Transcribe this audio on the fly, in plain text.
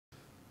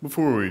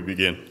Before we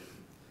begin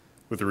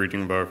with the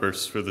reading of our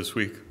verse for this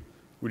week,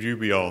 would you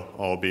be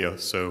all be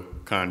so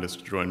kind as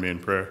to join me in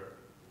prayer?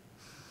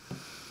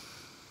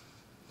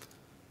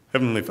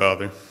 Heavenly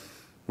Father,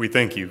 we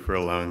thank you for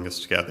allowing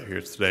us to gather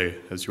here today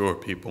as your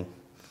people,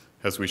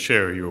 as we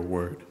share your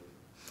word.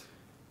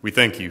 We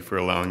thank you for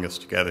allowing us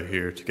to gather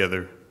here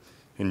together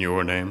in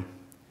your name,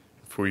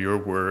 for your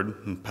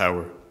word and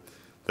power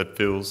that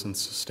fills and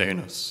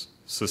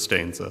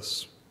sustains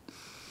us.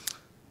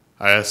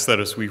 I ask that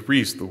as we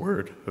read the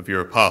word of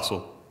your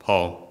apostle,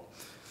 Paul,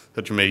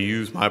 that you may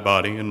use my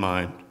body and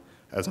mind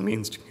as a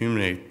means to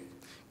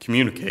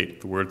communicate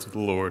the words of the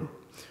Lord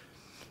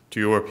to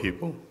your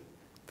people,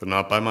 but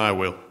not by my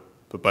will,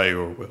 but by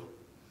your will.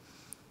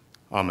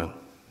 Amen.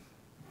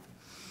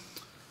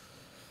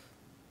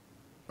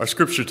 Our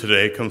scripture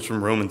today comes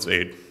from Romans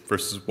 8,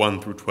 verses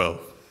 1 through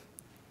 12.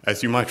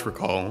 As you might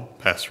recall,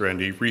 Pastor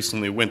Andy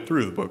recently went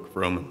through the book of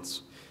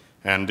Romans,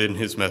 and in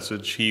his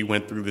message, he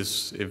went through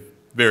this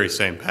very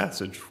same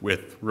passage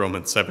with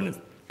Romans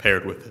 7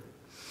 paired with it.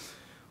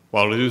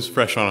 While it is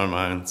fresh on our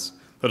minds,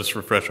 let us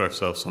refresh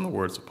ourselves on the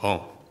words of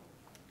Paul.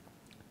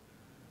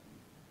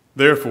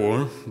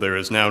 Therefore, there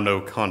is now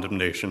no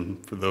condemnation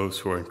for those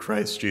who are in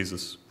Christ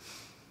Jesus,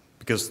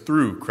 because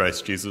through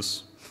Christ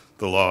Jesus,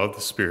 the law of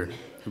the Spirit,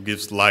 who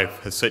gives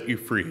life, has set you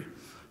free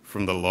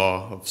from the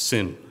law of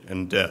sin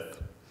and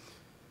death.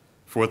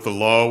 For what the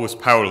law was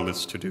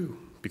powerless to do,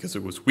 because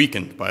it was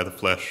weakened by the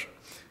flesh,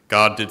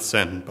 God did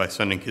send by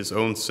sending his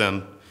own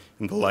Son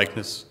in the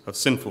likeness of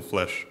sinful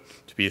flesh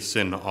to be a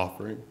sin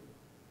offering.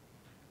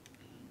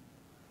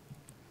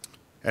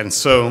 And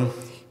so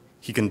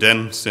he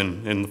condemned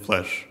sin in the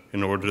flesh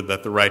in order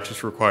that the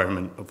righteous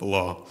requirement of the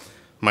law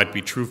might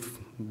be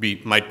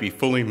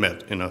fully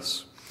met in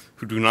us,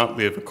 who do not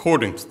live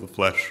according to the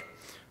flesh,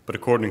 but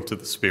according to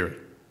the Spirit.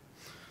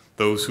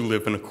 Those who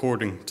live in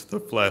according to the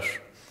flesh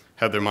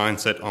have their mind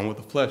set on what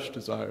the flesh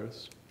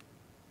desires.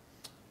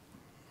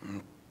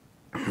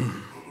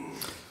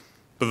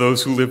 But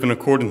those who live in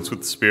accordance with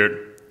the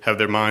Spirit have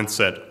their mind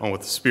set on what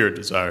the Spirit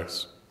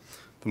desires.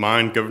 The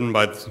mind governed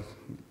by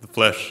the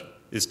flesh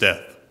is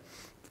death,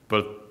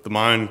 but the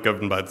mind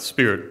governed by the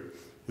Spirit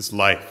is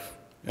life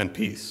and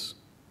peace.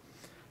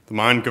 The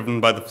mind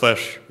governed by the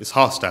flesh is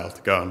hostile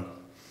to God.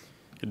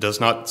 It does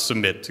not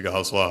submit to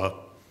God's law,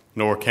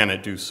 nor can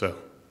it do so.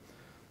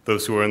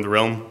 Those who are in the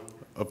realm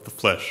of the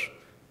flesh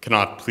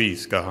cannot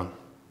please God.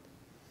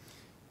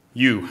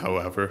 You,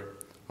 however,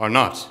 are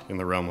not in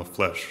the realm of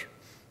flesh,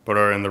 but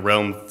are in the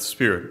realm of the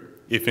Spirit,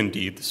 if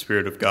indeed the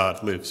Spirit of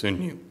God lives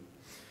in you.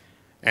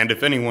 And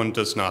if anyone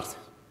does not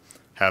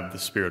have the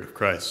Spirit of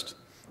Christ,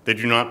 they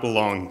do not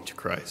belong to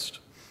Christ.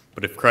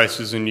 But if Christ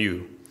is in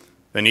you,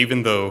 then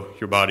even though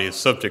your body is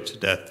subject to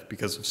death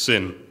because of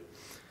sin,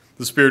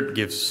 the Spirit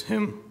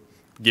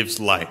gives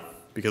life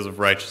because of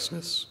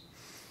righteousness.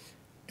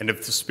 And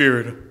if the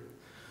Spirit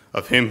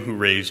of him who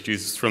raised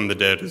Jesus from the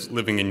dead is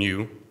living in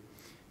you,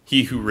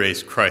 he who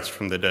raised Christ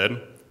from the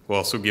dead will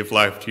also give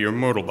life to your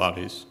mortal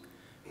bodies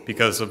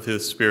because of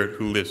his Spirit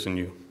who lives in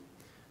you.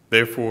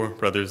 Therefore,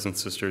 brothers and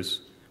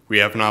sisters, we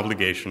have an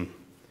obligation,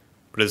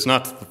 but it is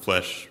not to the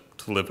flesh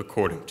to live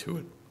according to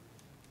it.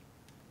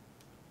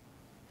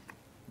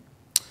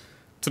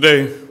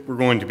 Today, we're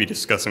going to be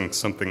discussing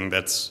something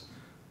that's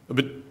a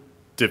bit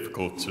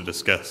difficult to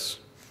discuss,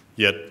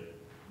 yet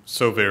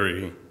so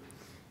very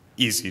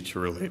easy to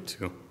relate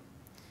to.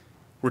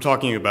 We're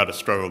talking about a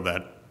struggle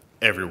that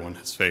everyone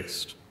has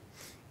faced.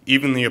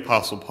 Even the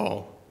Apostle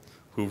Paul,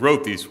 who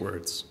wrote these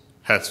words,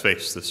 has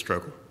faced this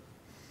struggle.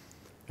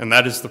 And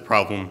that is the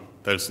problem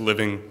that is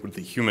living with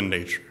the human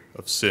nature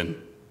of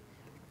sin.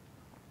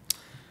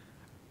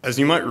 As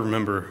you might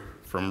remember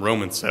from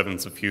Romans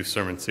 7's a few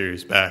sermon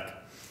series back,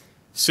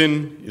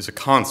 sin is a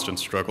constant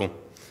struggle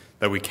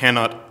that we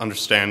cannot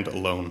understand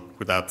alone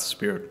without the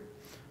Spirit.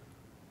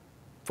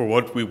 For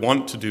what we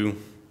want to do,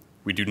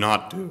 we do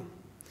not do.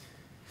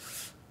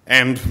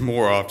 And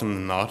more often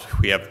than not,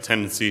 we have a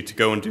tendency to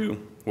go and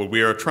do what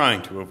we are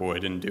trying to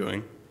avoid in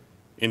doing,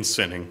 in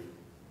sinning.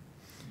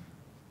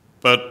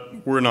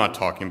 But we're not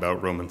talking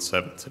about Romans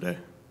 7 today.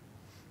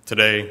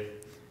 Today,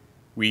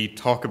 we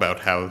talk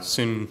about how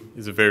sin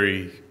is a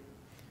very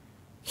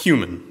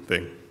human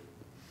thing.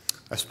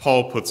 As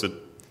Paul puts it,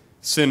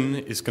 sin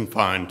is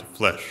confined to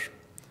flesh.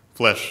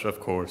 Flesh, of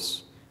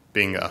course,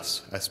 being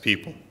us as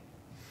people.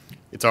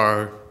 It's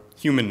our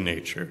human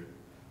nature,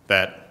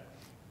 that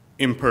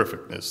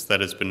imperfectness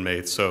that has been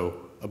made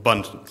so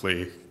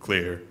abundantly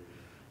clear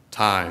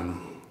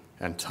time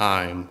and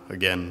time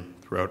again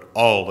throughout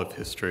all of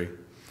history,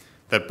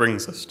 that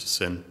brings us to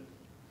sin.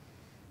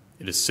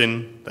 It is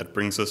sin that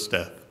brings us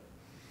death.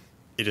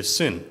 It is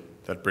sin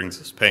that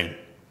brings us pain.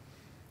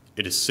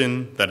 It is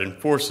sin that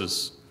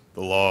enforces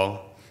the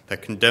law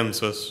that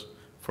condemns us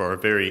for our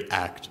very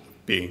act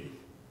of being.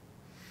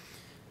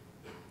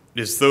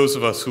 It is those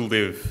of us who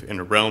live in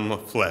a realm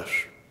of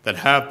flesh that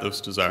have those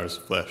desires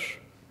of flesh,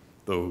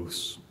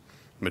 those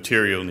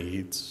material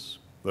needs,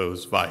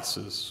 those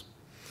vices,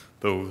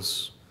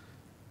 those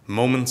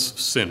moments of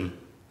sin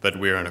that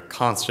we are in a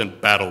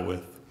constant battle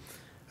with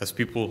as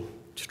people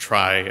to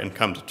try and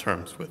come to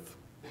terms with.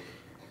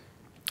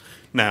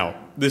 Now,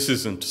 this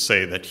isn't to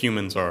say that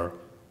humans are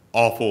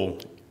awful,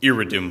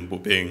 irredeemable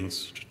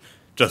beings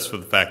just for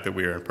the fact that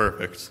we are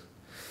imperfect.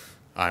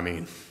 I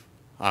mean,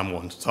 I'm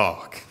one to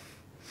talk.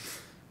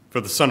 For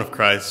the Son of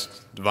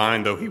Christ,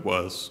 divine though he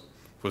was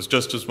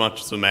just as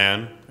much a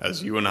man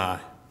as you and I.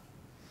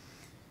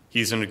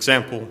 He's an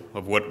example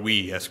of what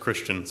we as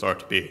Christians are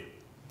to be,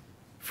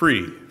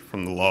 free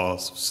from the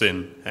laws of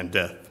sin and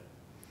death.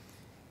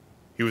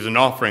 He was an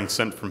offering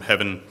sent from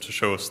heaven to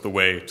show us the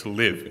way to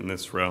live in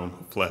this realm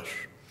of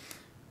flesh,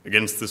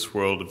 against this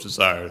world of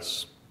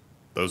desires,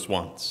 those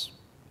wants,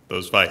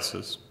 those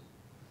vices.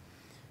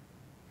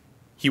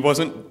 He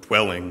wasn't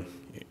dwelling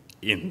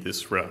in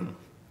this realm.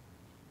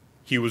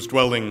 He was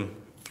dwelling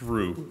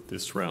through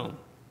this realm.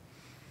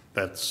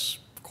 That's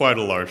quite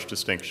a large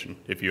distinction,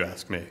 if you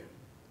ask me.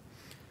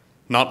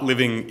 Not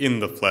living in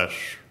the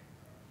flesh,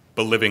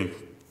 but living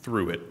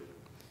through it,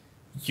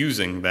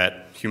 using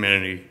that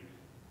humanity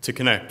to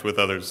connect with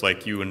others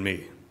like you and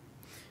me,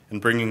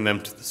 and bringing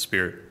them to the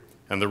Spirit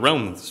and the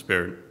realm of the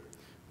Spirit,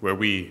 where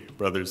we,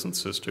 brothers and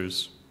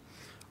sisters,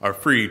 are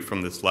freed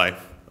from this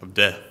life of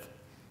death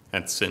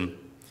and sin,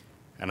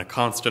 and a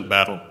constant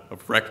battle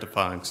of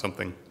rectifying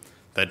something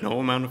that no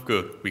amount of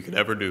good we could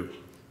ever do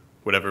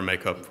would ever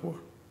make up for.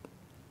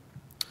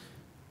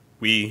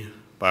 We,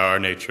 by our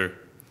nature,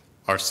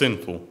 are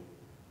sinful,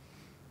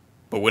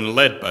 but when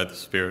led by the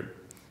Spirit,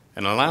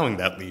 and allowing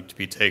that lead to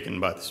be taken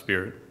by the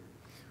Spirit,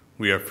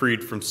 we are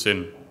freed from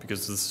sin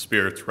because of the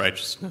Spirit's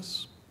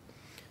righteousness.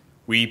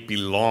 We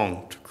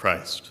belong to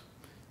Christ,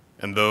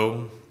 and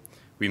though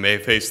we may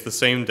face the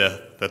same death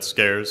that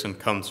scares and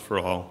comes for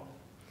all,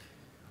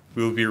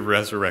 we will be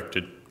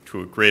resurrected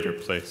to a greater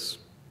place,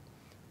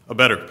 a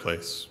better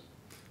place,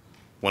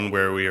 one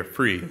where we are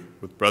free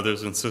with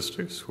brothers and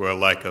sisters who are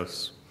like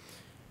us,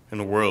 in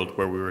a world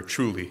where we will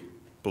truly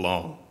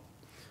belong,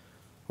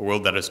 a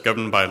world that is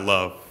governed by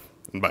love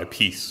and by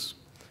peace,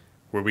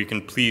 where we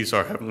can please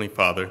our Heavenly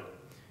Father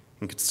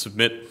and can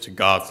submit to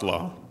God's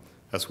law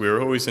as we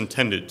are always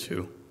intended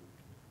to.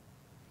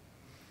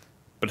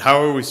 But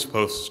how are we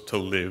supposed to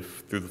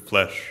live through the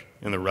flesh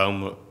in the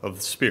realm of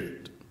the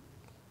Spirit?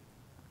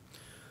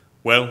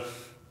 Well,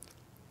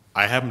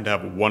 I happen to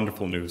have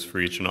wonderful news for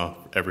each and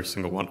every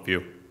single one of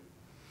you.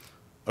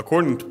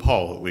 According to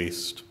Paul, at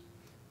least,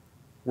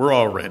 we're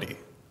already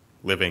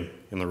living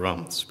in the realm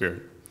of the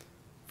Spirit,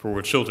 for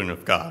we're children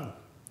of God,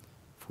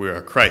 for we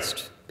are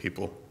Christ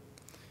people.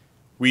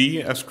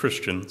 We, as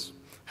Christians,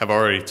 have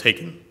already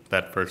taken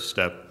that first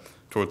step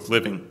towards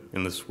living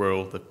in this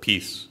world of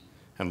peace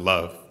and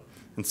love,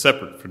 and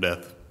separate from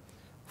death,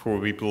 for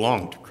we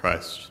belong to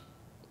Christ.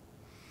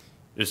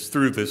 It is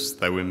through this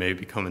that we may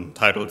become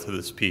entitled to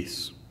this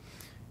peace.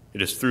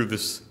 It is through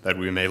this that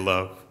we may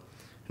love,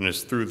 and it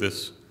is through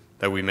this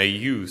that we may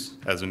use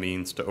as a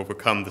means to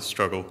overcome the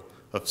struggle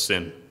of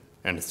sin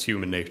and its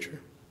human nature.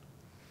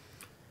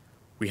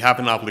 We have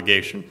an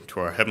obligation to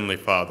our Heavenly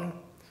Father,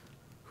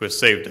 who has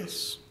saved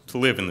us, to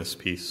live in this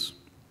peace.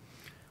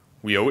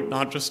 We owe it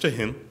not just to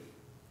Him,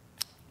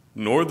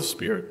 nor the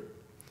Spirit,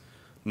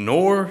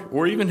 nor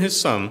or even His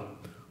Son,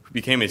 who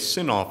became a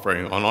sin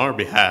offering on our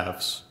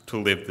behalves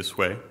to live this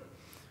way,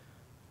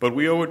 but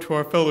we owe it to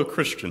our fellow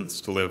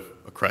Christians to live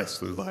a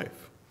Christly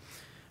life,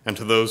 and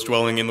to those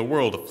dwelling in the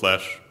world of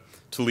flesh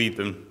to lead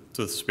them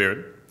to the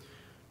Spirit,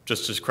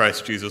 just as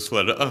Christ Jesus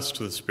led us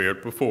to the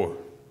Spirit before.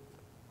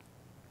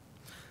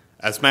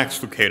 As Max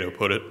Lucado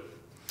put it,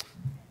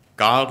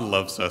 God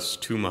loves us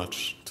too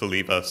much to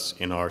leave us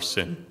in our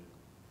sin.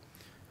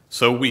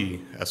 So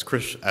we,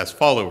 as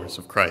followers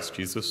of Christ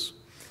Jesus,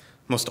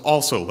 must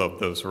also love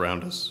those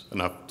around us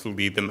enough to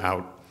lead them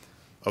out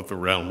of the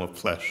realm of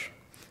flesh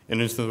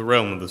and into the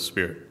realm of the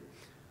Spirit,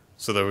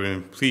 so that we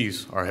may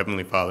please our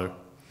Heavenly Father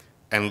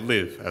and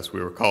live as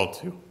we were called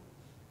to.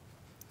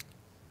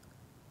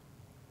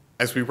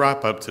 As we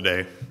wrap up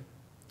today,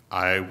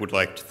 I would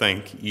like to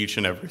thank each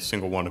and every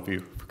single one of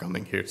you for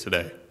coming here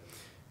today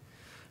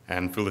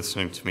and for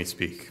listening to me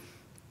speak.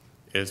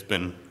 It has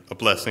been a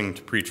blessing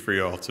to preach for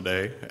you all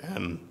today,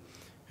 and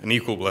an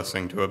equal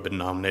blessing to have been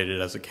nominated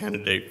as a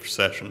candidate for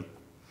session.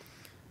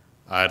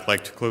 I'd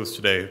like to close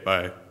today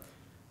by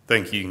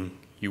thanking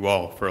you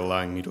all for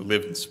allowing me to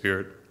live in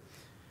Spirit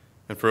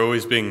and for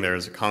always being there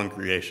as a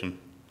congregation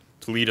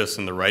to lead us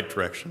in the right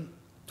direction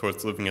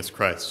towards living as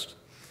Christ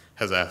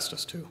has asked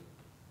us to.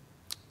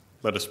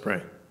 Let us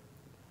pray.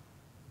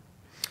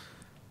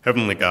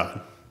 Heavenly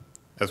God,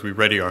 as we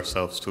ready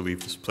ourselves to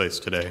leave this place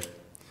today,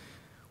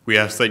 we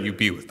ask that you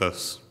be with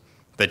us,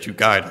 that you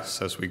guide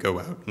us as we go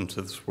out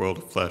into this world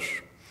of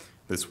flesh,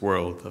 this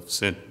world of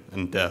sin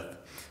and death,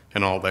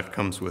 and all that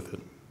comes with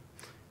it.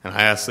 And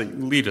I ask that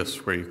you lead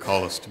us where you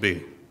call us to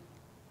be.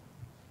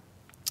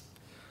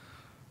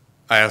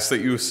 I ask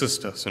that you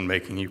assist us in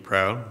making you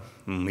proud,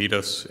 and lead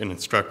us and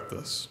instruct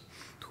us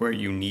to where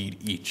you need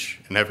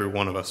each and every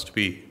one of us to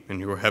be in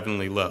your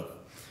heavenly love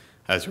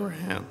as your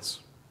hands.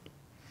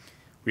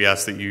 We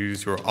ask that you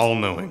use your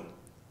all-knowing,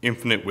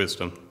 infinite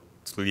wisdom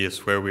to lead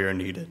us where we are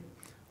needed,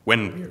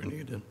 when we are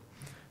needed,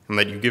 and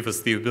that you give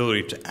us the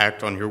ability to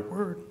act on your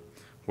word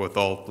with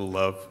all the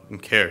love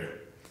and care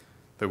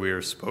that we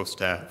are supposed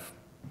to have.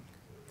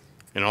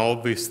 In all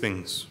of these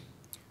things,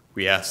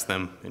 we ask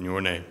them in your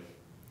name.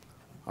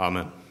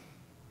 Amen.